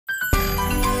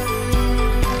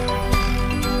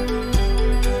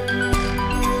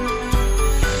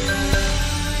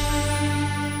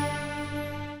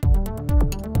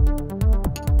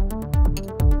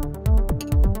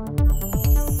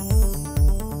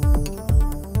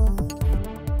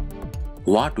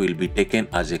What will be taken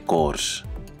as a course?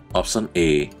 Option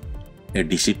A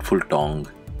deceitful tongue.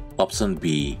 Option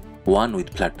B, one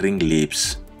with fluttering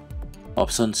lips.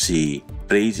 Option C,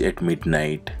 praise at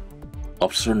midnight.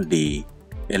 Option D,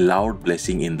 a loud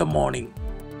blessing in the morning.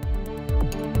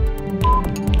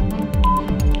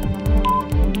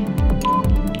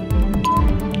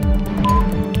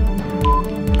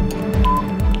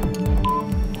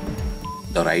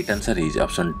 The right answer is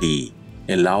option D,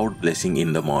 a loud blessing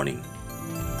in the morning.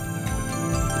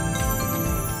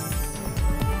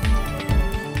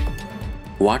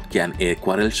 What can a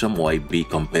quarrelsome wife be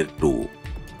compared to?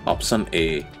 Option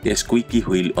A squeaky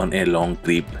wheel on a long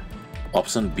trip.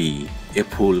 Option B, a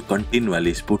fool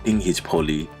continually spouting his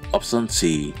folly. Option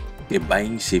C, a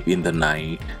buying ship in the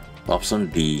night.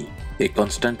 Option D, a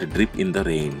constant drip in the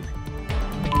rain.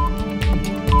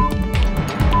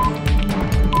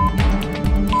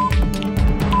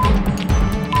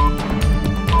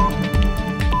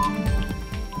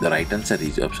 The right answer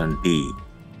is option D,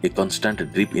 a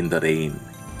constant drip in the rain.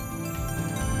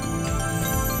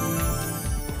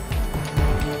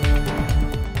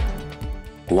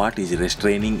 What is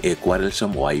restraining a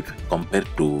quarrelsome wife compared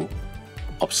to?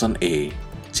 Option A,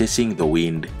 chasing the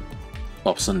wind.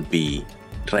 Option B,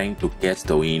 trying to catch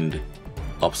the wind.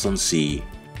 Option C,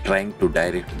 trying to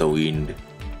direct the wind.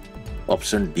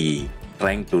 Option D,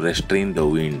 trying to restrain the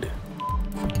wind.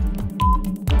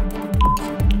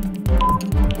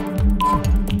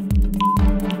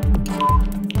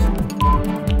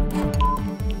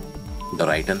 The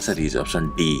right answer is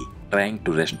option D, trying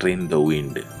to restrain the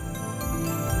wind.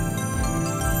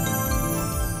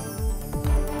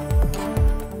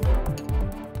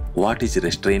 What is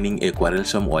restraining a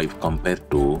quarrelsome wife compared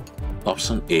to?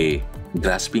 Option A,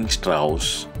 grasping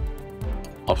straws.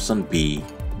 Option B,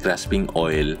 grasping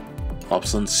oil.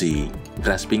 Option C,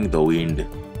 grasping the wind.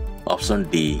 Option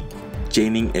D,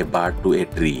 chaining a bird to a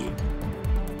tree.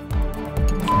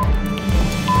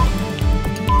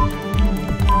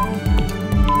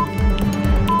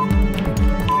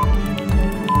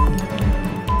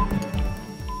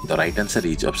 The right answer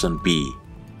is option B,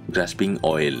 grasping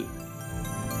oil.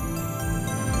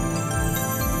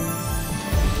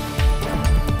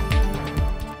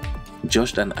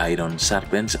 Just an iron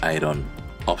sharpens iron.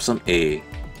 Option A,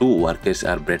 two workers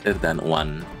are better than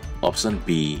one. Option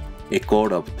B, a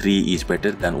cord of three is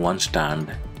better than one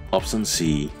stand. Option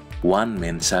C, one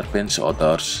man sharpens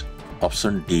others.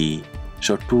 Option D,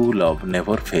 so true love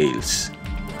never fails.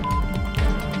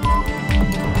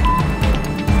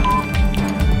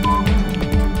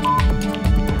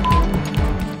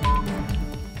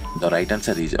 The right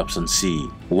answer is option C,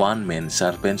 one man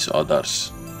sharpens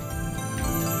others.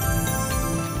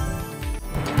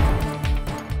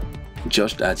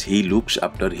 Just as he looks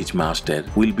after his master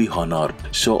will be honored,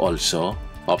 so also.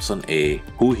 Option A,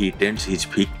 who he tends his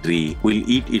fig tree will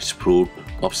eat its fruit.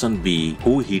 Option B,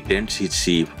 who he tends his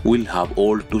sheep will have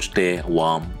oil to stay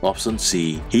warm. Option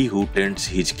C, he who tends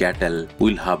his cattle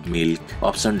will have milk.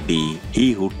 Option D,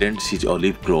 he who tends his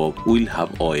olive grove will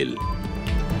have oil.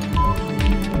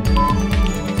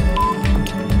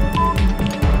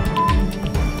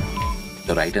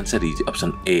 The right answer is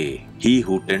option A, he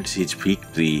who tends his fig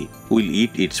tree will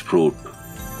eat its fruit.